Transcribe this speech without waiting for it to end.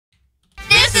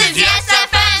is Yes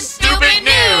FM Stupid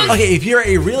News. Okay, if you're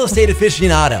a real estate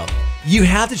aficionado, you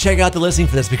have to check out the listing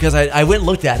for this because I went and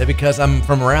looked at it because I'm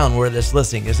from around where this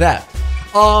listing is at.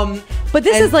 But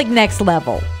this is like next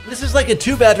level. This is like a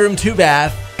 2-bedroom,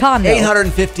 2-bath, condo.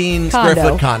 815 square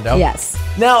foot condo. Yes.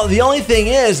 Now, the only thing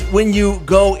is, when you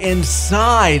go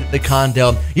inside the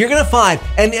condo, you're going to find,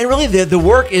 and really the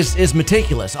work is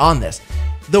meticulous on this.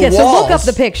 The walls. So look up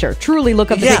the picture. Truly look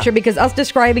up the picture, because us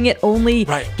describing it only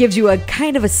gives you a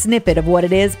kind of a snippet of what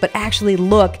it is, but actually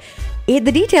look. The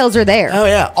details are there. Oh,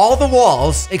 yeah. All the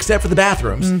walls, except for the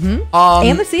bathrooms. Mm-hmm.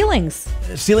 And the ceilings.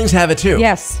 Ceilings have it, too.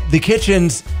 Yes. The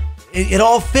kitchens, it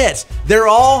all fits. They're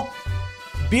all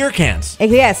beer cans.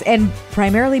 Yes, and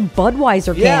primarily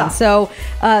Budweiser cans. Yeah. So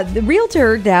the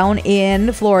realtor down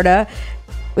in Florida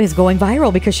is going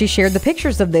viral because she shared the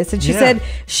pictures of this. And she said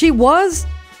she was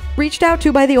reached out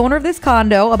to by the owner of this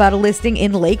condo about a listing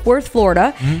in Lake Worth,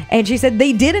 Florida. Mm-hmm. And she said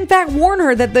they did in fact warn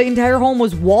her that the entire home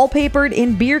was wallpapered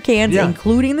in beer cans,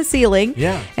 including the ceiling.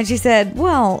 Yeah. And she said,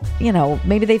 well,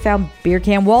 maybe they found beer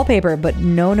can wallpaper, but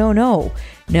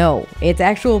no, it's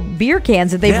actual beer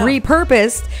cans that they've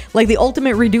repurposed, like the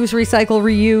ultimate reduce, recycle,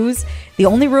 reuse. The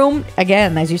only room,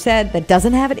 again, as you said, that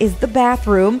doesn't have it is the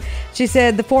bathroom. She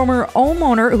said the former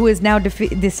homeowner, who is now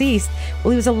deceased,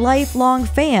 well, he was a lifelong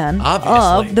fan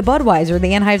of the Budweiser,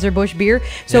 the Anheuser-Busch beer.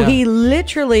 So he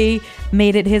literally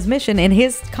made it his mission in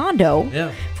his condo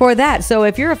for that. So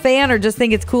if you're a fan or just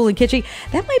think it's cool and kitschy,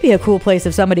 that might be a cool place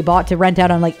if somebody bought to rent out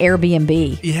on like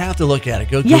Airbnb. You have to look at it.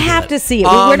 Go Google You have to see it.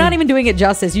 We're not even doing it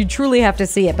justice. You truly have to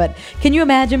see it. But can you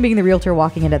imagine being the realtor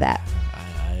walking into that?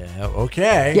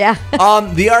 Okay. Yeah.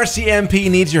 The RCMP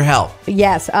needs your help.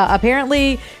 Yes.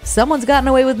 Apparently, someone's gotten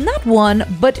away with not one,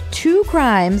 but 2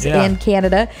 crimes in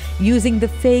Canada using the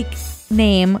fake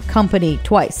name company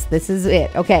twice. This is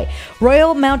it. Okay.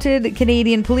 Royal Mounted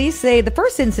Canadian Police say the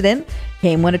first incident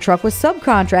came when a truck was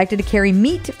subcontracted to carry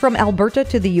meat from Alberta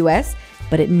to the U.S.,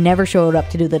 but it never showed up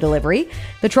to do the delivery.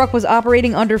 The truck was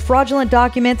operating under fraudulent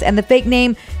documents and the fake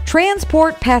name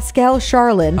Transport Pascal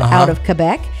Charland out of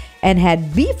Quebec, and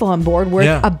had beef on board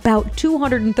worth about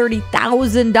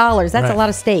 $230,000. That's a lot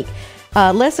of steak.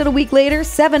 Less than a week later,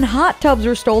 7 hot tubs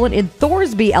were stolen in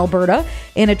Thorsby, Alberta,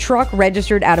 in a truck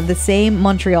registered out of the same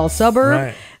Montreal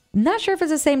suburb. Not sure if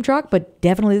it's the same truck, but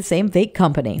definitely the same fake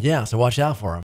company. Yeah, so watch out for them.